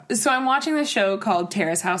So I'm watching this show called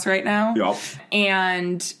Terrace House right now. Yup.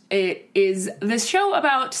 And it is this show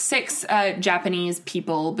about 6 Japanese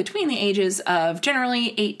people between the ages of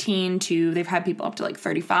generally 18 to, they've had people up to like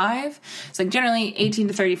 35. So like generally 18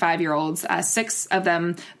 to 35-year-olds. 6 of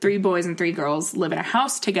them, 3 boys and 3 girls, live in a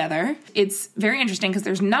house together. It's very interesting because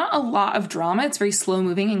there's not a lot of drama. It's very slow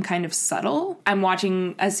moving and kind of subtle. I'm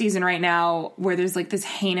watching a season right now where there's like this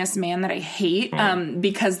heinous man that I hate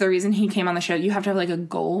because the reason he came on the show, you have to have like a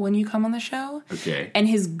goal when you come on the show. Okay. And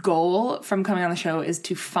his goal from coming on the show is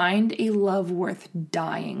to find a love worth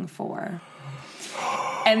dying for.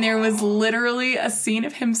 And there was literally a scene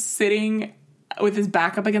of him sitting with his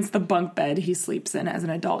back up against the bunk bed he sleeps in as an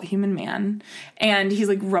adult human man. And he's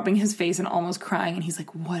like rubbing his face and almost crying. And he's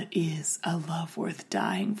like, what is a love worth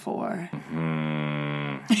dying for?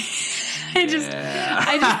 I just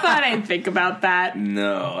thought I'd think about that.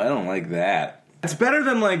 No, I don't like that. It's better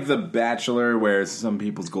than like The Bachelor, where some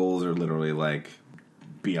people's goals are literally like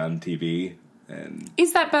be on TV. And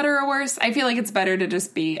is that better or worse? I feel like it's better to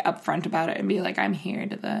just be upfront about it and be like, I'm here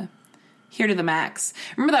to the max.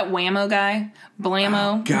 Remember that Whammo guy?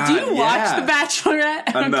 Blammo? Oh, God, do you watch The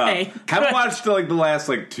Bachelorette? Enough. Okay. I've watched like the last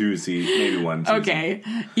like 2 seasons, maybe 1 season. Okay.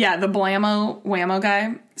 Yeah, the Whammo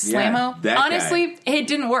guy. Slammo. Yeah, honestly, it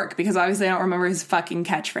didn't work because obviously I don't remember his fucking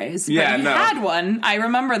catchphrase. Yeah, but he had one. I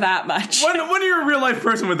remember that much. When you're a real life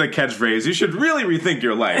person with a catchphrase, you should really rethink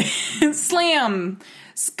your life. Slam.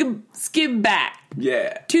 Skib back.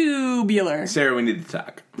 Yeah. Tubular. Sarah, we need to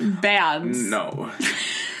talk. Bads. No.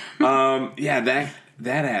 Yeah,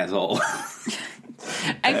 that asshole.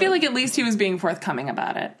 I feel like at least he was being forthcoming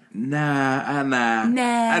about it. Nah.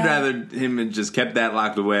 I'd rather him had just kept that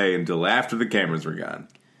locked away until after the cameras were gone.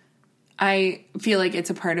 I feel like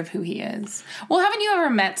it's a part of who he is. Well, haven't you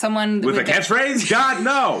ever met someone with a catchphrase? God,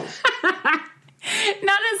 no.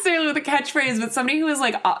 Not necessarily with a catchphrase, but somebody who has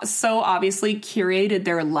like so obviously curated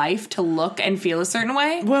their life to look and feel a certain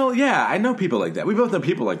way? Well, yeah, I know people like that. We both know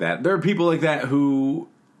people like that. There are people like that who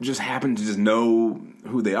just happen to just know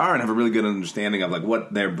who they are and have a really good understanding of like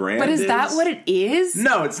what their brand is. But is that what it is?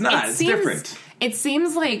 No, it's not. It's different. It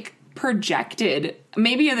seems like projected.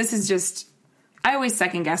 Maybe this is just... I always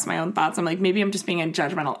second guess my own thoughts. I'm like, maybe I'm just being a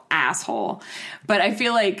judgmental asshole. But I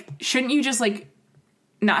feel like, shouldn't you just like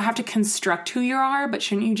not have to construct who you are, but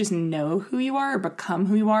shouldn't you just know who you are or become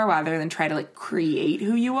who you are rather than try to like create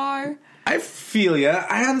who you are? I feel ya.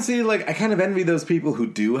 I honestly, like, I kind of envy those people who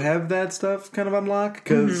do have that stuff kind of unlocked,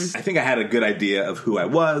 because I think I had a good idea of who I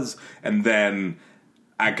was, and then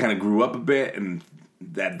I kind of grew up a bit, and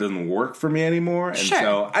that doesn't work for me anymore. And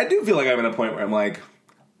so I do feel like I'm at a point where I'm like,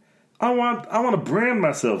 I want to brand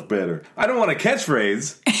myself better. I don't want a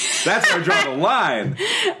catchphrase. That's where I draw the line.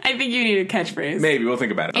 I think you need a catchphrase. Maybe. We'll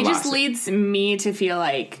think about it. It just leads me to feel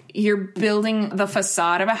like you're building the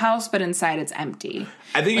facade of a house, but inside it's empty.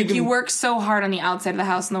 I think like you work so hard on the outside of the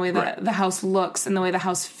house and the way that the house looks and the way the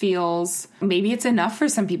house feels. Maybe it's enough for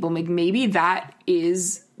some people. Maybe that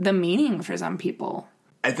is the meaning for some people.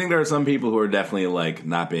 I think there are some people who are definitely like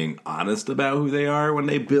not being honest about who they are when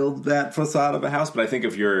they build that facade of a house. But I think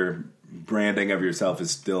if your branding of yourself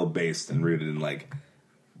is still based and rooted in like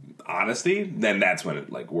honesty, then that's when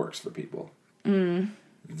it like works for people.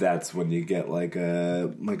 That's when you get like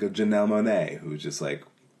a Janelle Monáe who's just like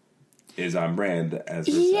is on brand as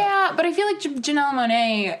herself. Yeah, but I feel like Janelle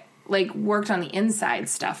Monáe like worked on the inside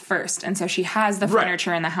stuff first, and so she has the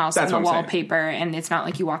furniture in the house and the wallpaper, and it's not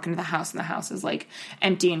like you walk into the house and the house is like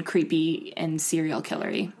empty and creepy and serial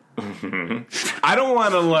killery. I don't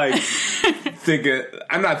want to like think it.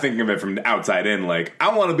 I'm not thinking of it from the outside in. Like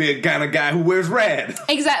I want to be a kind of guy who wears red.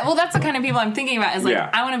 Exactly. Well, that's the kind of people I'm thinking about. Is like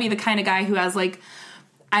I want to be the kind of guy who has like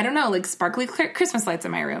I don't know, like sparkly Christmas lights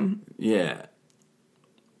in my room. Yeah.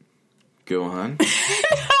 Go on. No,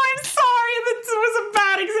 I'm sorry. That was a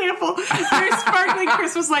bad example. There's sparkly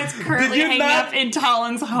Christmas lights currently hanging up in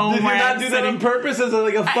Talon's home. Did you not do that on purpose as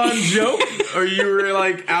like a fun joke? Or you were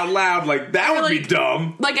like out loud like, that would be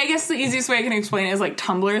dumb? Like, I guess the easiest way I can explain it is like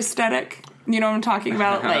Tumblr aesthetic. You know what I'm talking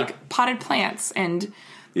about? Like potted plants and...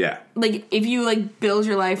 Yeah. Like, if you like build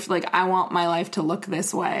your life, like, I want my life to look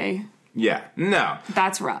this way. Yeah. No.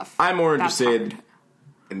 That's rough. I'm more interested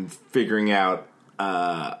in figuring out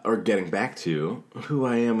or getting back to who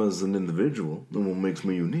I am as an individual and what makes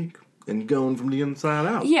me unique and going from the inside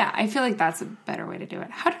out. Yeah, I feel like that's a better way to do it.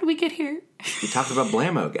 How did we get here? We talked about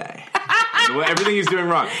Blammo guy. Everything he's doing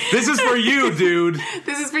wrong. This is for you, dude.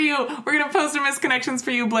 This is for you. We're going to post our misconnections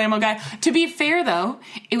for you, Blammo guy. To be fair, though,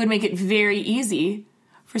 it would make it very easy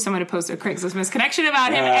for someone to post a Craigslist misconnection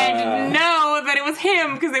about him and know that it was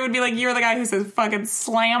him, because they would be like, you're the guy who says fucking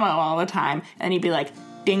slammo all the time. And he'd be like,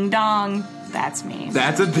 Ding dong. That's me.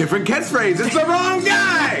 That's a different catchphrase. It's the wrong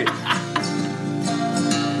guy.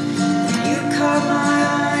 You caught my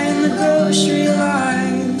eye in the grocery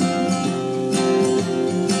line,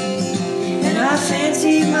 and I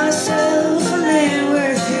fancied myself a man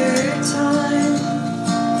worth your time,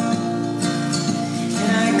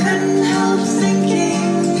 and I couldn't help thinking,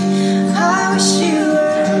 I wish you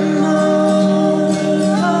were mine.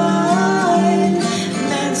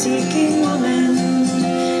 Man-seeking woman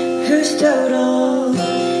whose total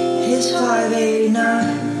is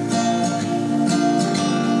 589.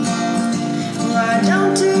 I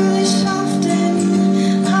don't do this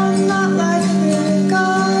often. I'm not like other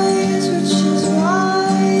guys, which is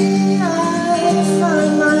why I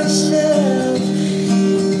find myself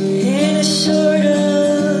in a sort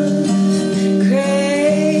of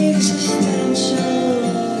existential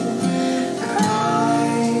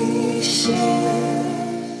crisis.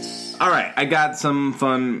 All right, I got some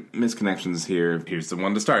fun misconnections here. Here's the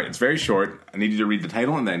one to start. It's very short. I need you to read the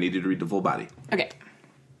title, and then I need you to read the full body. Okay.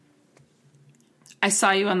 I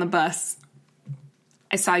saw you on the bus.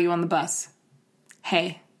 I saw you on the bus.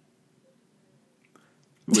 Hey.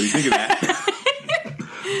 What do you think of that?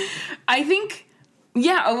 I think,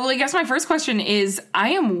 well, I guess my first question is, I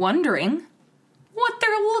am wondering what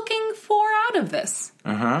they're looking for out of this.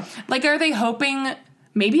 Uh-huh. Like, are they hoping,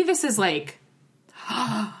 maybe this is like,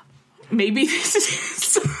 maybe this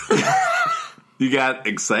is... You got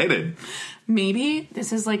excited. Maybe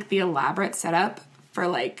this is like the elaborate setup for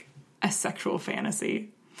like a sexual fantasy.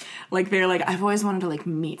 Like they're like, I've always wanted to like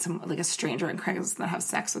meet some like a stranger on Craigslist and have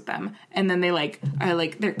sex with them, and then they like are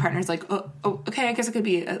like their partner's like, oh okay, I guess it could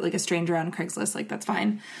be like a stranger on Craigslist, like that's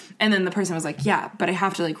fine. And then the person was like, yeah, but I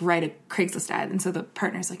have to like write a Craigslist ad, and so the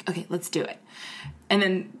partner's like, okay, let's do it. And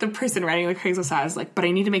then the person writing the Craigslist ad is like, but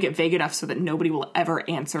I need to make it vague enough so that nobody will ever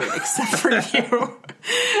answer it except for you.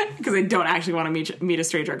 Because I don't actually want to meet a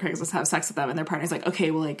stranger on Craigslist, have sex with them. And their partner's like, okay,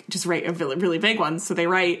 well, like, just write a really big one. So they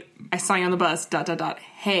write, I saw you on the bus, ...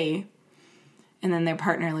 hey. And then their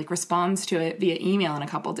partner, like, responds to it via email in a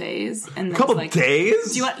couple days. And a couple like,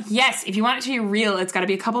 days? Do you want? Yes, if you want it to be real, it's got to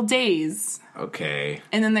be a couple days. Okay.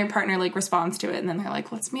 And then their partner, like, responds to it. And then they're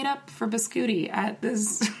like, let's meet up for biscuity at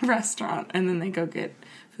this restaurant. And then they go get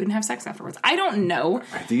food and have sex afterwards. I don't know.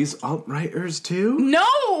 Are these alt-righters, too? No!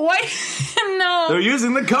 What? No. They're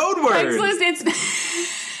using the code word. Craigslist, it's...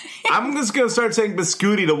 I'm just going to start saying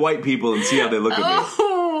biscuity to white people and see how they look at me.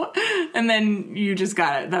 Oh, and then you just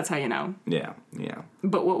got it. That's how you know. Yeah.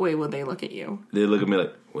 But what way would they look at you? They look at me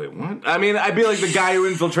like, wait, what? I mean, I'd be like the guy who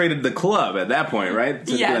infiltrated the club at that point, right?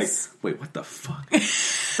 So yes. They'd be like, wait, what the fuck?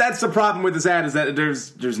 That's the problem with this ad, is that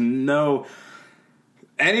there's no...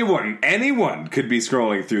 Anyone could be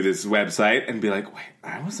scrolling through this website and be like, wait,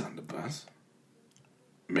 I was on the bus.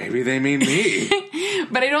 Maybe they mean me.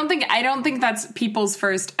 But I don't think that's people's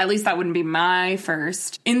first, at least that wouldn't be my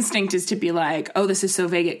first instinct, is to be like, oh, this is so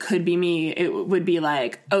vague, it could be me. It would be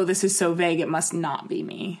like, oh, this is so vague, it must not be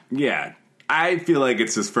me. Yeah. I feel like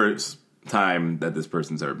it's his first time that this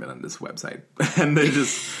person's ever been on this website. And they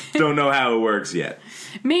just don't know how it works yet.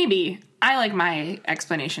 Maybe. I like my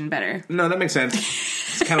explanation better. No, that makes sense.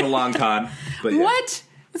 It's kind of a long con. But yeah. What?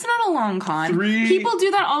 It's not a long con. People do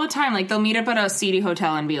that all the time. Like, they'll meet up at a seedy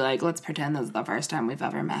hotel and be like, let's pretend this is the first time we've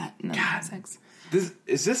ever met. And then have sex. Do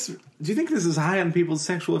you think this is high on people's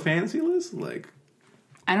sexual fantasy list? Like,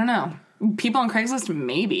 I don't know. People on Craigslist,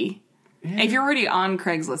 maybe. Yeah. If you're already on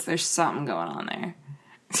Craigslist, there's something going on there.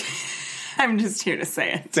 I'm just here to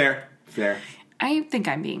say it. Fair. I think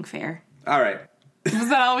I'm being fair. All right. Was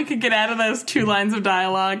that all we could get out of those 2 lines of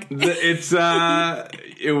dialogue?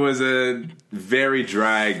 It was a very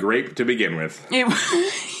dry grape to begin with. It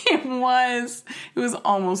was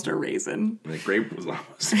almost a raisin. The grape was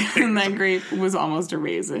almost And that grape was almost a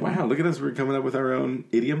raisin. Wow, look at us. We're coming up with our own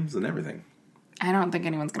idioms and everything. I don't think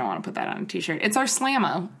anyone's going to want to put that on a t-shirt. It's our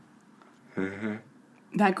slammo.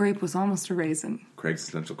 That grape was almost a raisin.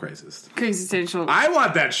 Existential crisis. Existential. I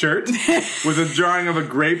want that shirt with a drawing of a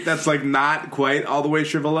grape that's like not quite all the way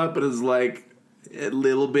shriveled up, but is like a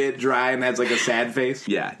little bit dry and has like a sad face.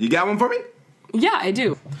 Yeah. You got one for me? Yeah, I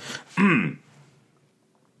do.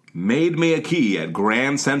 Made me a key at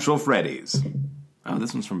Grand Central Freddy's. Oh,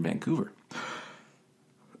 this one's from Vancouver.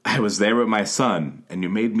 I was there with my son, and you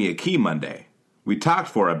made me a key Monday. We talked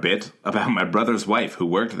for a bit about my brother's wife who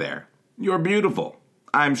worked there. You're beautiful.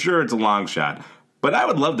 I'm sure it's a long shot, but I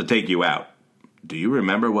would love to take you out. Do you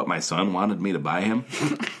remember what my son wanted me to buy him?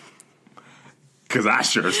 Because I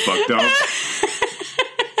sure as fuck don't.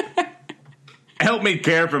 Help me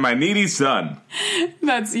care for my needy son.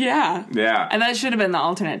 That's, yeah. Yeah. And that should have been the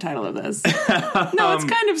alternate title of this. No, it's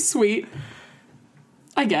kind of sweet.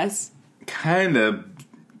 I guess. Kind of.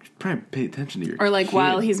 Probably pay attention to your Or like kid.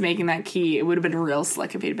 while he's making that key, it would have been real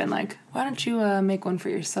slick if he'd been like, why don't you make one for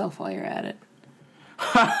yourself while you're at it?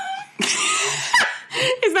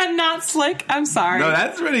 Is that not slick? I'm sorry. No,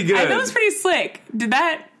 that's pretty good. I know it's pretty slick. Did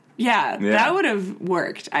that... Yeah, Yeah. that would have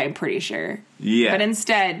worked, I'm pretty sure. Yeah. But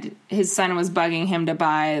instead, his son was bugging him to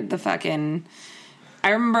buy the fucking... I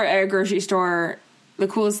remember at a grocery store, the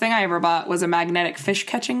coolest thing I ever bought was a magnetic fish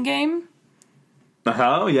catching game.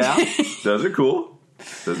 Oh, yeah. Those are cool.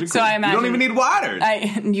 Those are cool. So I imagine... You don't even need water.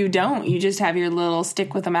 You don't. You just have your little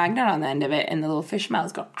stick with a magnet on the end of it, and the little fish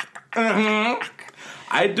mouths go...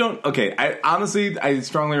 I don't... Okay, I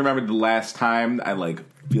strongly remember the last time I,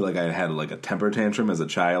 feel like I had, a temper tantrum as a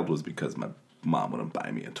child was because my mom wouldn't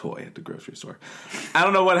buy me a toy at the grocery store. I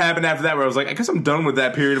don't know what happened after that where I was like, I guess I'm done with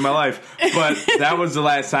that period of my life. But that was the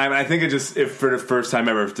last time. And I think it for the first time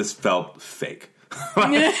ever, just felt fake.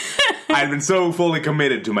 I'd been so fully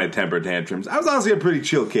committed to my temper tantrums. I was honestly a pretty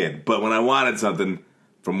chill kid. But when I wanted something,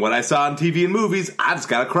 from what I saw on TV and movies, I just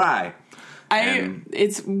gotta cry.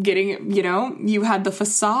 It's getting, you had the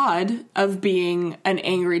facade of being an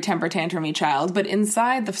angry temper tantrumy child, but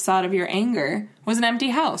inside the facade of your anger was an empty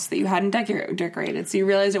house that you hadn't decorated. So you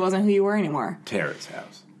realized it wasn't who you were anymore. Terrace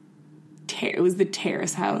house. It was the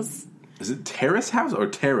terrace house. Is it Terrace House or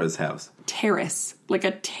Tara's house? Terrace. Like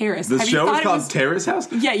a terrace. The show is called Terrace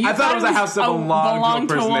House? Yeah, I thought it was a house that belonged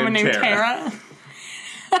to a person named Tara.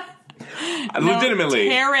 Legitimately.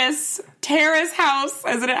 Terrace house,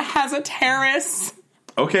 as in it has a terrace.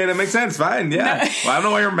 Okay, that makes sense. Fine, yeah. No. Well, I don't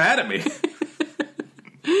know why you're mad at me.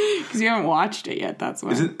 Because you haven't watched it yet, that's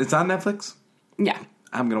why. It's on Netflix? Yeah.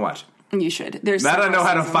 I'm going to watch it. You should. There's now that I know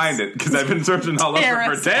how to seasons. find it, because I've been searching all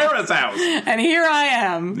over for Tara's house. And here I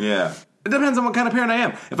am. Yeah. It depends on what kind of parent I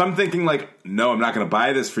am. If I'm thinking no, I'm not going to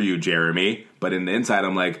buy this for you, Jeremy. But in the inside,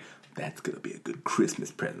 I'm like, that's going to be a good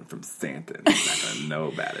Christmas present from Santa. And he's not going to know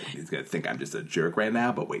about it. He's going to think I'm just a jerk right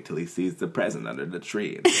now, but wait till he sees the present under the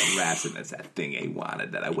tree and he unwraps it and it's that thing he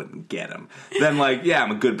wanted that I wouldn't get him. Then, yeah,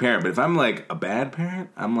 I'm a good parent. But if I'm, a bad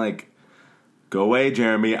parent, I'm like, go away,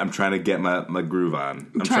 Jeremy. I'm trying to get my groove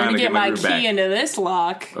on. I'm trying to get my key back into this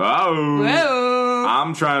lock. Oh. Whoa.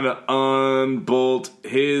 I'm trying to unbolt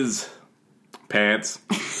his pants.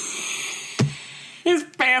 His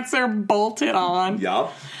pants are bolted on.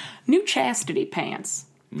 Yup. New chastity pants.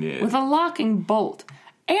 Yeah. With a locking bolt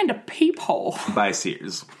and a peephole. By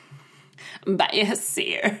Sears. By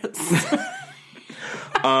Sears.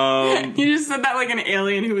 You just said that like an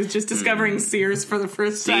alien who was just discovering Sears for the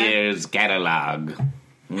first time. Sears catalog.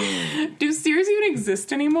 Do Sears even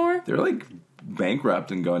exist anymore? They're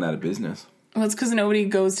bankrupt and going out of business. Well, it's because nobody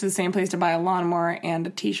goes to the same place to buy a lawnmower and a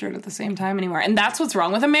t-shirt at the same time anymore. And that's what's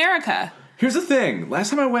wrong with America. Here's the thing.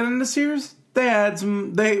 Last time I went into Sears, they had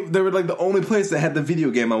they were the only place that had the video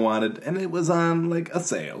game I wanted, and it was on a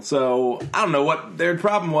sale. So I don't know what their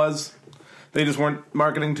problem was. They just weren't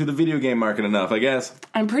marketing to the video game market enough, I guess.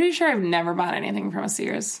 I'm pretty sure I've never bought anything from a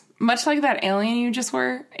Sears. Much like that alien you just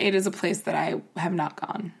were, it is a place that I have not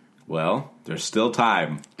gone. Well, there's still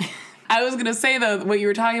time. I was going to say, though, what you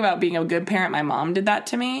were talking about being a good parent, my mom did that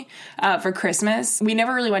to me for Christmas. We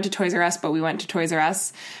never really went to Toys R Us, but we went to Toys R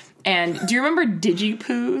Us. And do you remember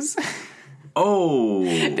Digipoos? Oh.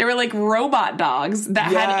 They were robot dogs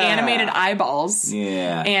that had animated eyeballs.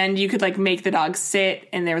 Yeah. And you could make the dog sit,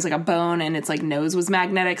 and there was a bone, and its nose was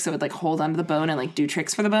magnetic, so it would hold onto the bone and do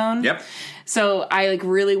tricks for the bone. Yep. So I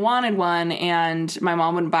really wanted one, and my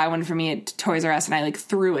mom wouldn't buy one for me at Toys R Us, and I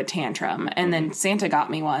threw a tantrum. And then Santa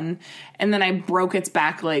got me one, and then I broke its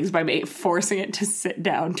back legs by forcing it to sit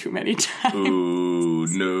down too many times. Ooh,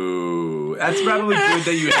 no. That's probably good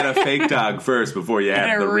that you had a fake dog first before you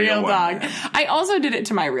had the real dog. One. I also did it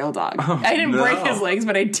to my real dog. I didn't break his legs,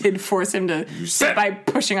 but I did force him to sit by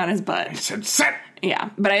pushing on his butt. I said sit! Yeah,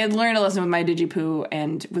 but I had learned a lesson with my Digipoo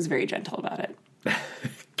and was very gentle about it.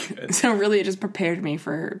 Good. So really it just prepared me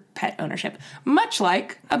for pet ownership. Much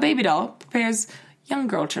like a baby doll prepares young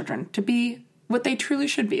girl children to be what they truly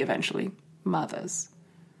should be eventually, mothers.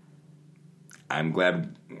 I'm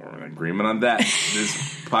glad we're in agreement on that. This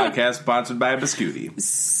podcast sponsored by Biscuity.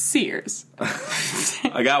 Sears.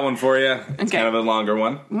 I got one for you. It's kind of a longer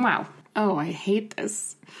one. Wow. Oh, I hate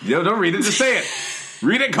this. Yo, don't read it, just say it.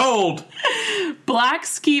 Read it cold. Black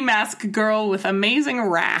ski mask girl with amazing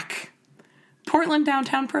rack. Portland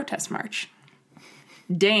downtown protest march.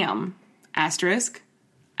 Damn. Asterisk.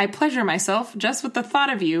 I pleasure myself just with the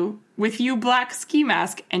thought of you, with you black ski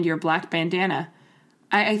mask and your black bandana.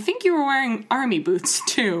 I think you were wearing army boots,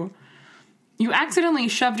 too. You accidentally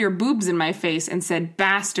shoved your boobs in my face and said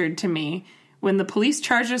bastard to me when the police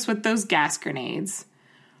charged us with those gas grenades.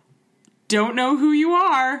 Don't know who you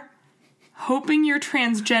are. Hoping you're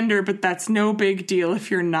transgender, but that's no big deal if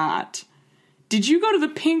you're not. Did you go to the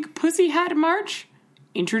Pink Pussy Hat March?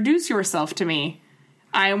 Introduce yourself to me.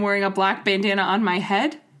 I am wearing a black bandana on my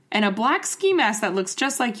head and a black ski mask that looks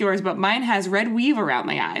just like yours, but mine has red weave around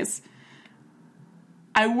my eyes.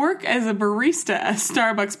 I work as a barista at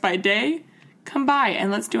Starbucks by day. Come by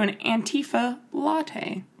and let's do an Antifa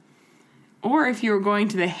latte. Or if you were going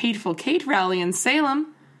to the Hateful Kate rally in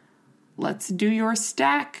Salem, let's do your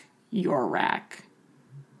stack, your rack.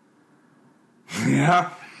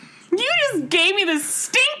 Yeah. You just gave me the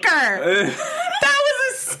stinker! That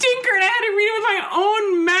was a stinker and I had to read it with my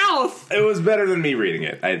own mouth! It was better than me reading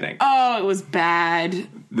it, I think. Oh, it was bad.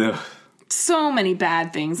 So many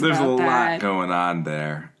bad things There's about that. There's a lot going on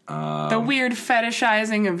there. The weird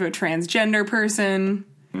fetishizing of a transgender person.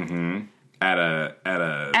 Mm-hmm. At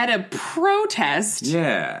a protest.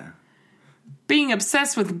 Yeah. Being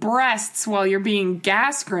obsessed with breasts while you're being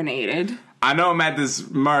gas grenaded. I know I'm at this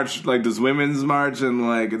march, like this women's march, and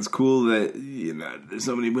like it's cool that, you know, there's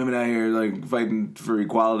so many women out here like fighting for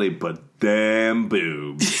equality, but damn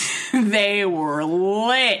boobs. They were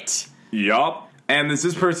lit. Yup. And there's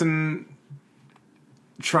this person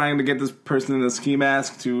trying to get this person in a ski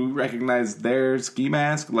mask to recognize their ski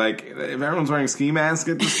mask. Like, if everyone's wearing a ski mask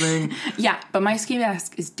at this thing. Yeah, but my ski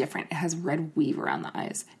mask is different. It has red weave around the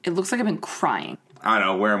eyes. It looks like I've been crying. I don't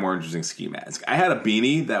know, wear a more interesting ski mask. I had a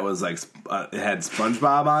beanie that was like, it had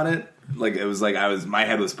SpongeBob on it. Like, it was like my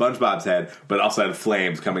head was SpongeBob's head, but it also had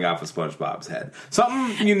flames coming off of SpongeBob's head.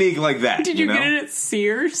 Something unique like that. Did you get it at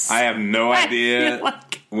Sears? I have no idea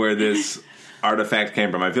like where this artifact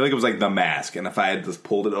came from. I feel like it was like the mask, and if I had just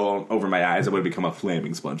pulled it all over my eyes, it would have become a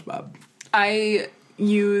flaming SpongeBob. I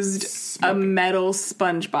used a metal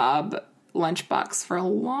SpongeBob lunchbox for a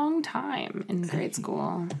long time in grade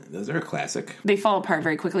school. Those are a classic. They fall apart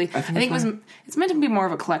very quickly. I think it's meant to be more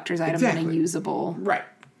of a collector's item than a usable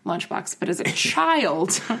lunchbox. But as a child,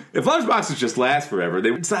 if lunchboxes just last forever, they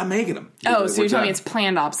would stop making them. Oh, so you're telling me it's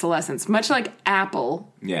planned obsolescence, much like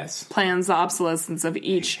Apple. Yes, plans the obsolescence of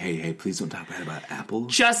each. Hey! Please don't talk bad about Apple.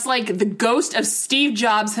 Just like the ghost of Steve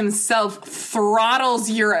Jobs himself throttles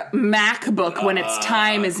your MacBook when its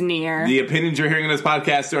time is near. The opinions you're hearing in this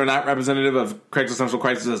podcast are not representative of Craigslist Central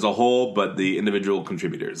Crisis as a whole, but the individual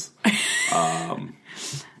contributors.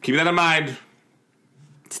 Keep that in mind.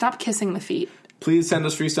 Stop kissing the feet. Please send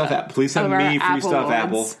us free stuff. Please send me free stuff,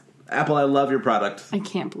 Apple. Apple, I love your product. I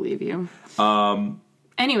can't believe you.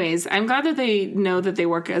 Anyways, I'm glad that they know that they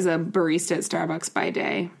work as a barista at Starbucks by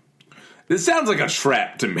day. This sounds like a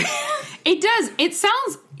trap to me. It does. It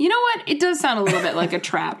sounds, you know what? It does sound a little bit like a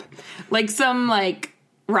trap. Like some, like,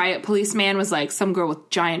 riot policeman was like, some girl with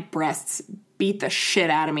giant breasts beat the shit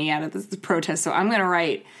out of me out of this protest, so I'm going to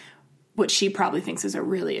write what she probably thinks is a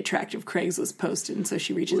really attractive Craigslist post, and so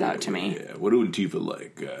she reaches out to me. Yeah, what do Antifa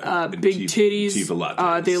like? Big titties. Antifa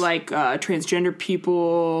lattes. They like transgender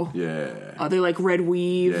people. Yeah. They like red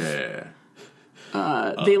weave. Yeah.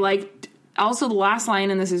 They like... Also, the last line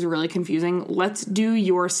in this is really confusing. Let's do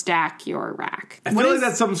your stack, your rack. I feel like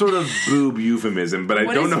that's some sort of boob euphemism, but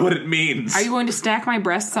I don't know what it means. Are you going to stack my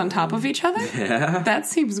breasts on top of each other? Yeah. That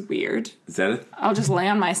seems weird. Is that it? I'll just lay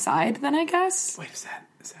on my side then, I guess. Wait, is that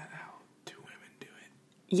how two women do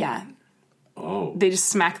it? Yeah. Oh. They just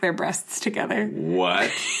smack their breasts together. What?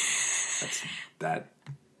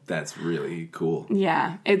 That's really cool.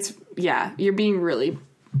 Yeah. You're being really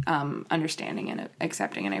understanding and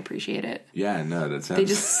accepting, and I appreciate it. Yeah, no, that sounds... They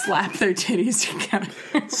just slap their titties together.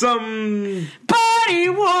 Some... Body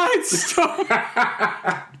wants to...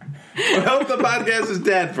 I hope the podcast is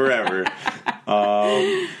dead forever.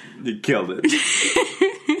 You killed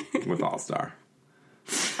it. With All-Star.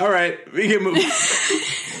 All right, we can move.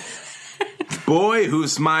 Boy who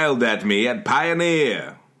smiled at me at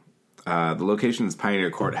Pioneer. The location is Pioneer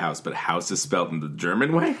Courthouse, but house is spelled in the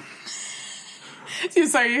German way.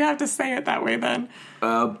 Sorry, you have to say it that way then.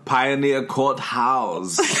 Pioneer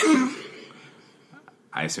Courthouse.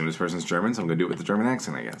 I assume this person's German, so I'm going to do it with the German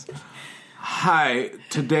accent, I guess. Hi,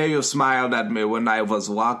 today you smiled at me when I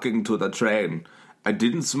was walking to the train. I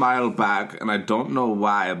didn't smile back, and I don't know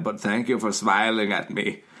why, but thank you for smiling at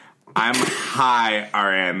me. I'm high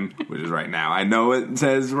RN, which is right now. I know it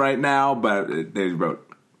says right now, but they wrote,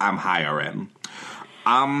 I'm high RN.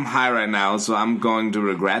 I'm high right now, so I'm going to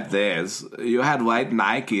regret this. You had white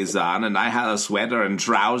Nikes on, and I had a sweater and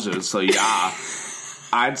trousers, so yeah,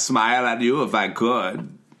 I'd smile at you if I could.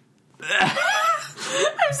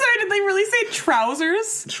 I'm sorry, did they really say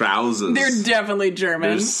trousers? Trousers. They're definitely German.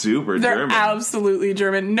 They're super They're German. absolutely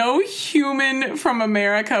German. No human from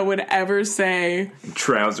America would ever say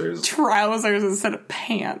Trousers. trousers instead of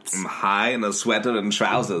pants. I'm high in a sweater and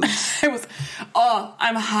trousers.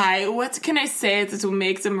 I'm high. What can I say that will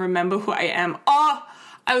make them remember who I am?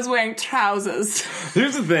 I was wearing trousers.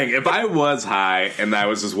 Here's the thing. If I was high and I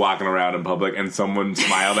was just walking around in public and someone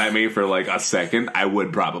smiled at me for like a second, I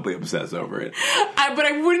would probably obsess over it. But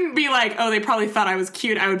I wouldn't be like, they probably thought I was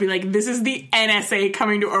cute. I would be like, this is the NSA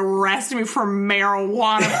coming to arrest me for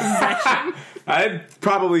marijuana possession. I'd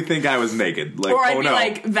probably think I was naked. Like, Or I'd oh be no.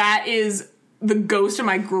 like, that is the ghost of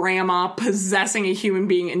my grandma possessing a human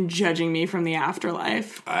being and judging me from the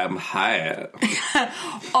afterlife. I'm high.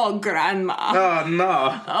 Oh, grandma. Oh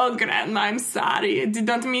no. Oh, grandma, I'm sorry. I did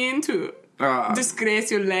not mean to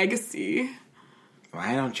disgrace your legacy.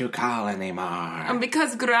 Why don't you call anymore?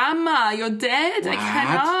 Because, grandma, you're dead. I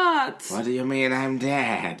cannot. What do you mean I'm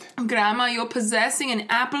dead? Grandma, you're possessing an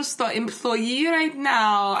Apple Store employee right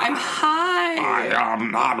now. I'm high. I am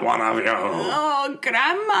not one of you. Oh,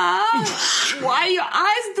 grandma. Why are your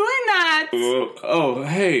eyes doing that?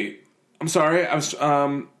 Hey. I'm sorry. I was,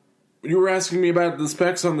 you were asking me about the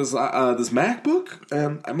specs on this MacBook,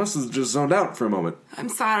 and I must have just zoned out for a moment. I'm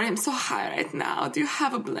sorry. I'm so high right now. Do you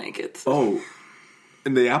have a blanket? Oh.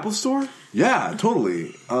 In the Apple Store? Yeah,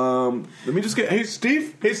 totally. Let me just get... Hey,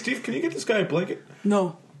 Steve, can you get this guy a blanket?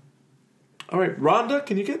 No. All right, Rhonda,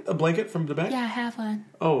 can you get a blanket from the back? Yeah, I have one.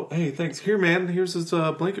 Oh, hey, thanks. Here, man, here's this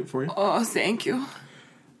blanket for you. Oh, thank you.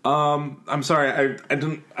 I'm sorry,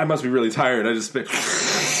 I must be really tired. I just...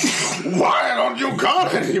 Why don't you call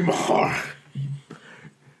anymore?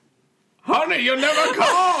 Honey, you never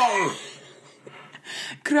call!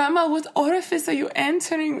 Grandma, what orifice are you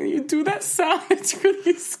entering when you do that sound? It's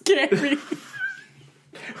really scary.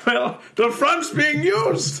 Well, the front's being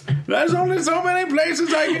used. There's only so many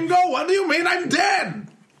places I can go. What do you mean I'm dead?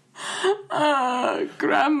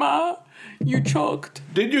 Grandma, you choked.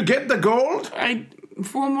 Did you get the gold?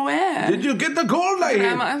 From where? Did you get the gold I hit?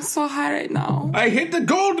 Grandma, I'm so high right now. I hit the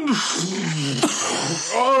gold and...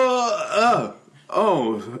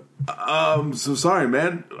 I'm so sorry,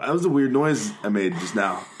 man. That was a weird noise I made just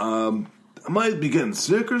now. I might be getting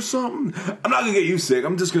sick or something. I'm not gonna get you sick.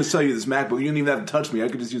 I'm just gonna sell you this MacBook. You don't even have to touch me. I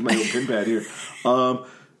could just use my little pin pad here.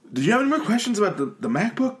 Did you have any more questions about the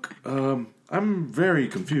MacBook? I'm very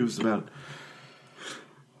confused about...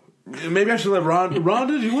 Maybe I should let Rhonda,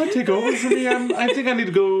 do you want to take over for me? I think I need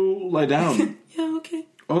to go lie down. Yeah, okay.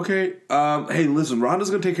 Okay. Hey, listen, Rhonda's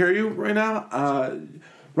going to take care of you right now.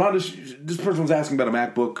 Rhonda, this person was asking about a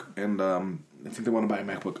MacBook, and I think they want to buy a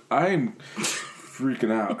MacBook. I'm freaking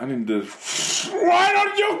out. I need to... Why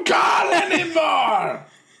don't you call anymore?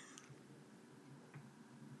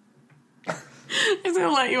 I'm just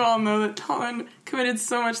gonna let you all know that Colin committed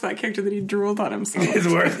so much to that character that he drooled on himself. It's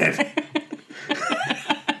worth it.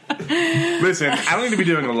 Listen, I don't need to be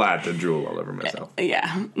doing a lot to drool all over myself.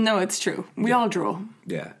 Yeah. No, it's true. We all drool.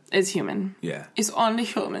 Yeah. It's human. Yeah. It's only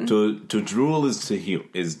human. To drool is to be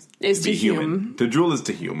human. To drool is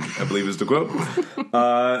to human, I believe is the quote.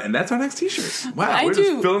 And that's our next t-shirt. Wow, we're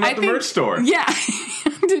just filling up the merch store. Yeah.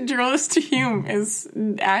 To drool is to hume is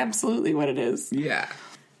absolutely what it is. Yeah.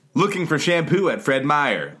 Looking for shampoo at Fred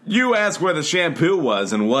Meyer. You asked where the shampoo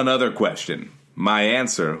was and one other question. My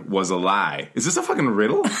answer was a lie. Is this a fucking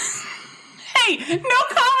riddle? Hey, no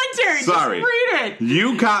commentary. Sorry. Just read it.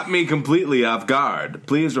 You caught me completely off guard.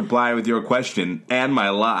 Please reply with your question and my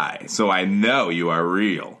lie, so I know you are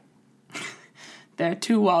real. There are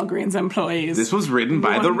two Walgreens employees. This was written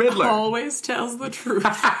by the Riddler. One always tells the truth.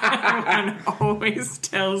 One always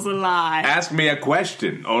tells a lie. Ask me a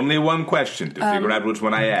question. Only one question to figure out which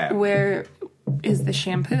one I am. Where is the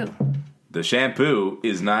shampoo? The shampoo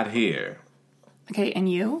is not here. Okay,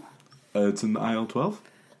 and you? It's in aisle 12.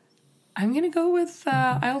 I'm gonna go with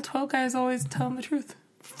aisle 12 guys always telling the truth.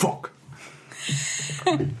 Fuck.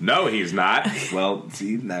 No, he's not. Well,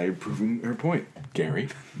 see, now you're proving her point. Gary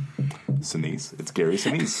Sinise. It's Gary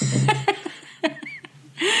Sinise.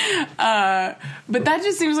 But that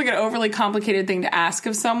just seems like an overly complicated thing to ask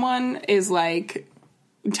of someone, is like,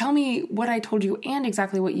 tell me what I told you and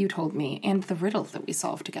exactly what you told me and the riddle that we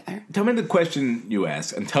solved together. Tell me the question you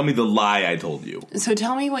asked and tell me the lie I told you. So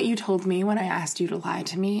tell me what you told me when I asked you to lie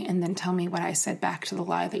to me, and then tell me what I said back to the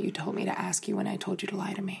lie that you told me to ask you when I told you to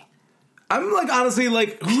lie to me. I'm like, honestly,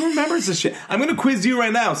 like, who remembers this shit? I'm going to quiz you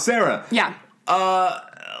right now, Sarah. Yeah.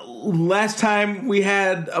 Last time we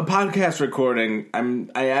had a podcast recording,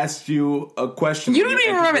 I asked you a question. You don't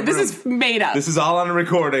even remember. This is made up. This is all on a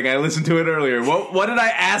recording. I listened to it earlier. What did I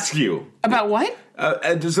ask you? About what?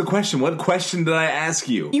 Just a question. What question did I ask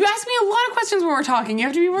you? You asked me a lot of questions when we're talking. You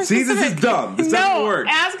have to be more See, specific. this is dumb. This doesn't work.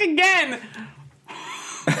 Ask again.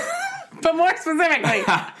 But more specifically.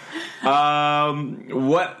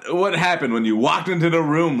 What happened when you walked into the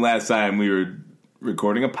room last time we were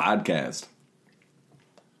recording a podcast?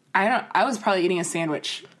 I was probably eating a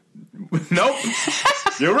sandwich. Nope.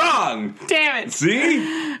 You're wrong. Damn it.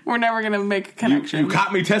 See? We're never going to make a connection. You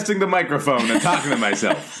caught me testing the microphone and talking to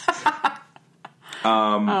myself.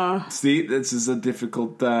 See, this is a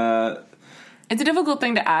difficult... It's a difficult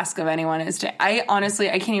thing to ask of anyone. I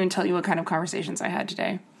can't even tell you what kind of conversations I had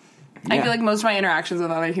today. Yeah. I feel like most of my interactions with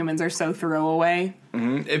other humans are so throwaway.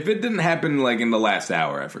 Mm-hmm. If it didn't happen, like, in the last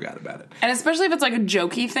hour, I forgot about it. And especially if it's, like, a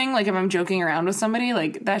jokey thing, like, if I'm joking around with somebody,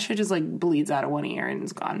 like, that shit just, like, bleeds out of one ear and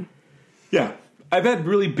is gone. Yeah. I've had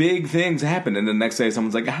really big things happen, and the next day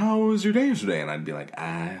someone's like, how was your day yesterday? And I'd be like,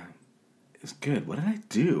 it's good. What did I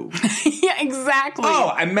do? Yeah, exactly. Oh,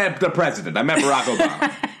 I met the president. I met Barack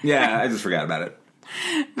Obama. Yeah, I just forgot about it.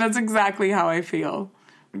 That's exactly how I feel.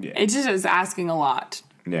 Yeah. It just is asking a lot.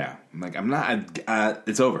 Yeah. I'm like,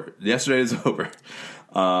 it's over. Yesterday is over.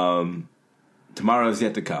 Tomorrow is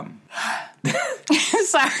yet to come.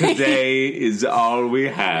 Sorry. Today is all we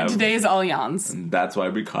have. Today is all yawns. And that's why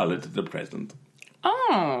we call it the present.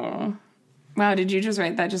 Oh. Wow, did you just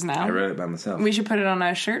write that just now? I wrote it by myself. We should put it on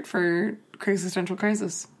a shirt for Existential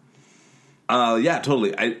Crisis. Yeah,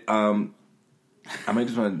 totally. I might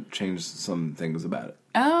just want to change some things about it.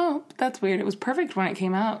 Oh, that's weird. It was perfect when it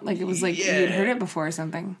came out. Like, it was like you'd heard it before or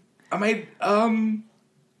something. I might,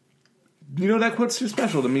 that quote's too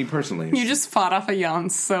special to me personally. You just fought off a yawn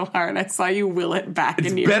so hard. I saw you will it back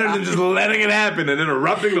into your Better mouth. than just letting it happen and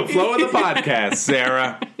interrupting the flow of the podcast,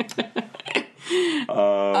 Sarah.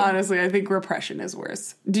 Honestly, I think repression is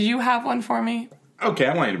worse. Did you have one for me? Okay,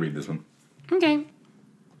 I want you to read this one. Okay.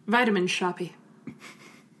 Vitamin shoppy.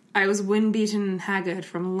 I was wind-beaten and haggard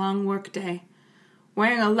from a long work-day,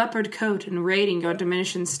 wearing a leopard coat and raiding your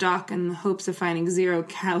diminishing stock in the hopes of finding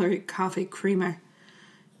 0-calorie coffee creamer.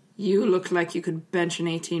 You looked like you could bench an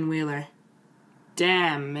 18-wheeler.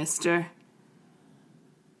 Damn, mister.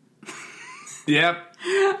 Yep.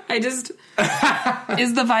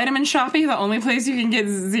 Is the Vitamin Shoppy the only place you can get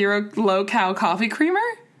 0 low-cal coffee creamer?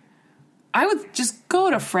 I would just go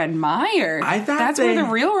to Fred Meyer. I thought that's where the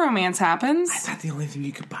real romance happens. I thought the only thing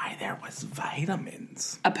you could buy there was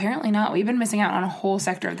vitamins. Apparently not. We've been missing out on a whole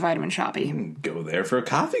sector of the Vitamin Shoppy. Go there for a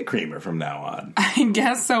coffee creamer from now on. I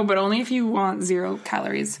guess so, but only if you want 0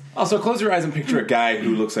 calories. Also, close your eyes and picture a guy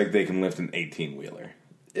who looks like they can lift an 18-wheeler.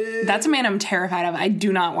 That's a man I'm terrified of. I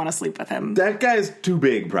do not want to sleep with him. That guy's too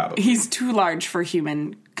big, probably. He's too large for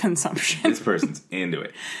human consumption. This person's into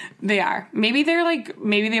it. They are. Maybe they've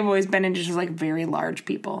always been into just like very large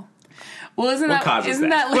people. Well, isn't that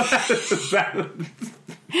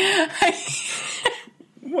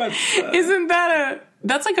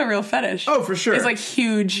that's like a real fetish? Oh, for sure. It's like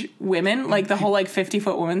huge women, like the whole like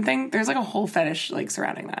 50-foot woman thing. There's like a whole fetish like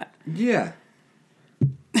surrounding that. Yeah.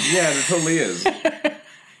 Yeah, there totally is.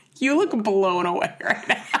 You look blown away right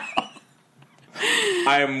now.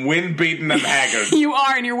 I am wind-beaten and haggard. You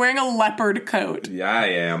are, and you're wearing a leopard coat. Yeah, I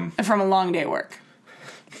am. From a long day at work.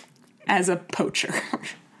 As a poacher.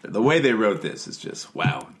 The way they wrote this is just,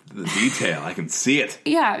 wow. The detail, I can see it.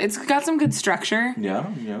 Yeah, it's got some good structure.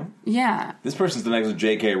 Yeah. Yeah. This person's the next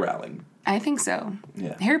J.K. Rowling. I think so.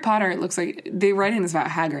 Yeah. Harry Potter, it looks like they're writing this about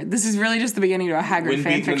Hagrid. This is really just the beginning to a Hagrid fanfiction.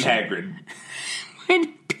 Wind-beaten and haggard.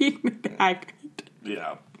 Wind-beaten and haggard.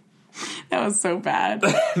 Yeah. That was so bad.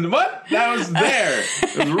 What? That was there.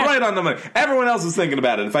 It was right on the money. Everyone else was thinking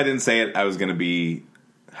about it. If I didn't say it, I was going to be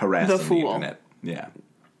harassed The on fool. the internet. Yeah.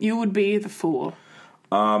 You would be the fool.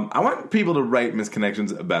 I want people to write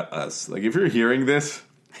misconnections about us. Like, if you're hearing this,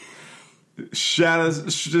 shout us.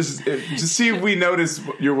 Just see if we notice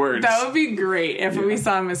your words. That would be great if we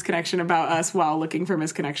saw a misconnection about us while looking for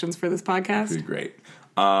misconnections for this podcast. That'd be great.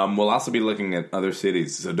 We'll also be looking at other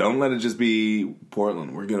cities, so don't let it just be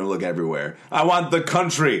Portland. We're going to look everywhere. I want the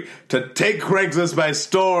country to take Craigslist by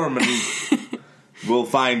storm, and we'll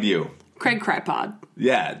find you. Craig Crypod.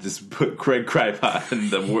 Yeah, just put Craig Crypod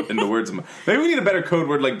in the words of my... Maybe we need a better code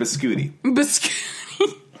word like biscuity.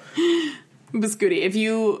 Biscuity. Biscuity. If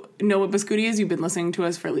you know what biscuity is, you've been listening to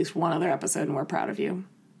us for at least one other episode, and we're proud of you.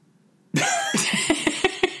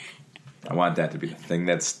 I want that to be the thing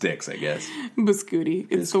that sticks, I guess. Biscuity.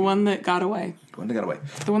 It's the one that got away. The one that got away.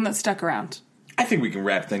 The one that stuck around. I think we can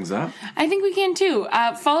wrap things up. I think we can too.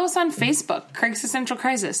 Follow us on Facebook, Craigexistential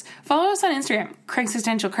Crisis. Follow us on Instagram,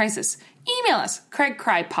 Craigexistential Crisis. Email us,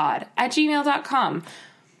 craigcrypod@gmail.com.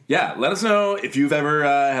 Yeah, let us know if you've ever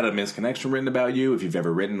had a misconnection written about you, if you've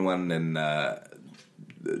ever written one and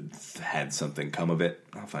had something come of it.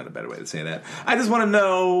 I'll find a better way to say that. I just want to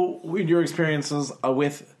know your experiences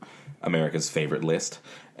with America's Favorite List.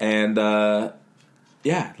 And,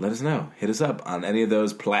 yeah, let us know. Hit us up on any of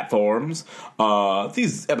those platforms.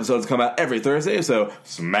 These episodes come out every Thursday, so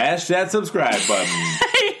smash that subscribe button.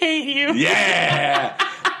 I hate you. Yeah!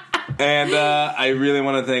 And I really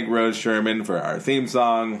want to thank Rose Sherman for our theme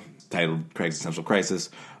song, titled Craig's Essential Crisis.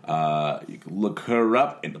 You can look her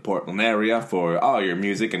up in the Portland area for all your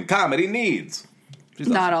music and comedy needs. She's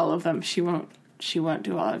Not all of them. She won't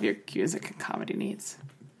do all of your music and comedy needs.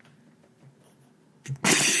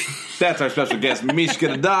 That's our special guest, Mishka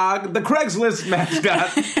the dog, the Craigslist mascot.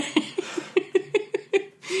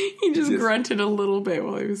 He just grunted a little bit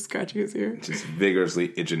while he was scratching his ear. Just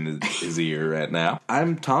vigorously itching his ear right now.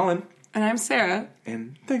 I'm Talon. And I'm Sarah.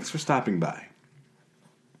 And thanks for stopping by.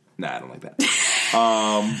 Nah, I don't like that.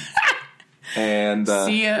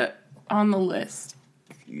 See ya on the list.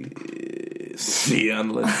 See ya on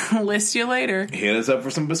the list. List you later. Hit us up for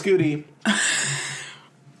some biscuity.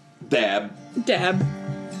 Dab.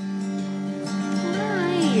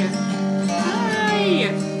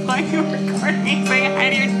 Hi. Why are you recording me saying hi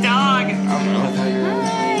to your dog? I don't know. I thought you were...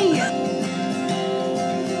 Hi.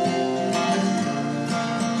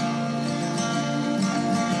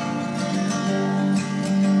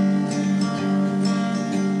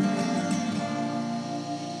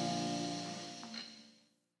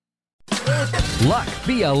 Luck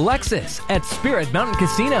be a Lexus at Spirit Mountain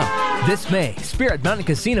Casino. This May, Spirit Mountain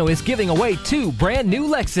Casino is giving away 2 brand new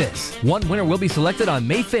Lexus. One winner will be selected on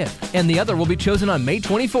May 5th, and the other will be chosen on May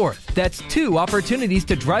 24th. That's 2 opportunities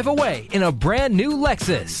to drive away in a brand new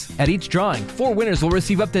Lexus. At each drawing, 4 winners will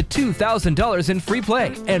receive up to $2,000 in free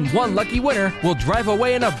play, and 1 lucky winner will drive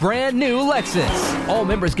away in a brand new Lexus. All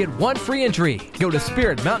members get 1 free entry. Go to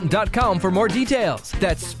spiritmountain.com for more details.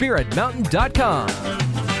 That's spiritmountain.com.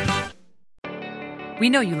 We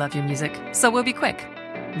know you love your music, so we'll be quick.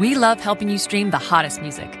 We love helping you stream the hottest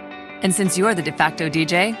music. And since you're the de facto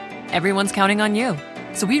DJ, everyone's counting on you.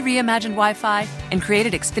 So we reimagined Wi-Fi and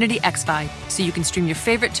created Xfinity XFi so you can stream your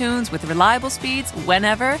favorite tunes with reliable speeds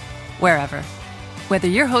whenever, wherever. Whether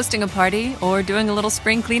you're hosting a party or doing a little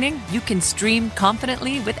spring cleaning, you can stream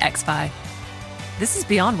confidently with XFi. This is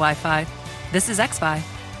beyond Wi-Fi. This is XFi.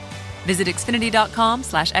 Visit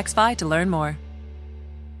Xfinity.com/XFi to learn more.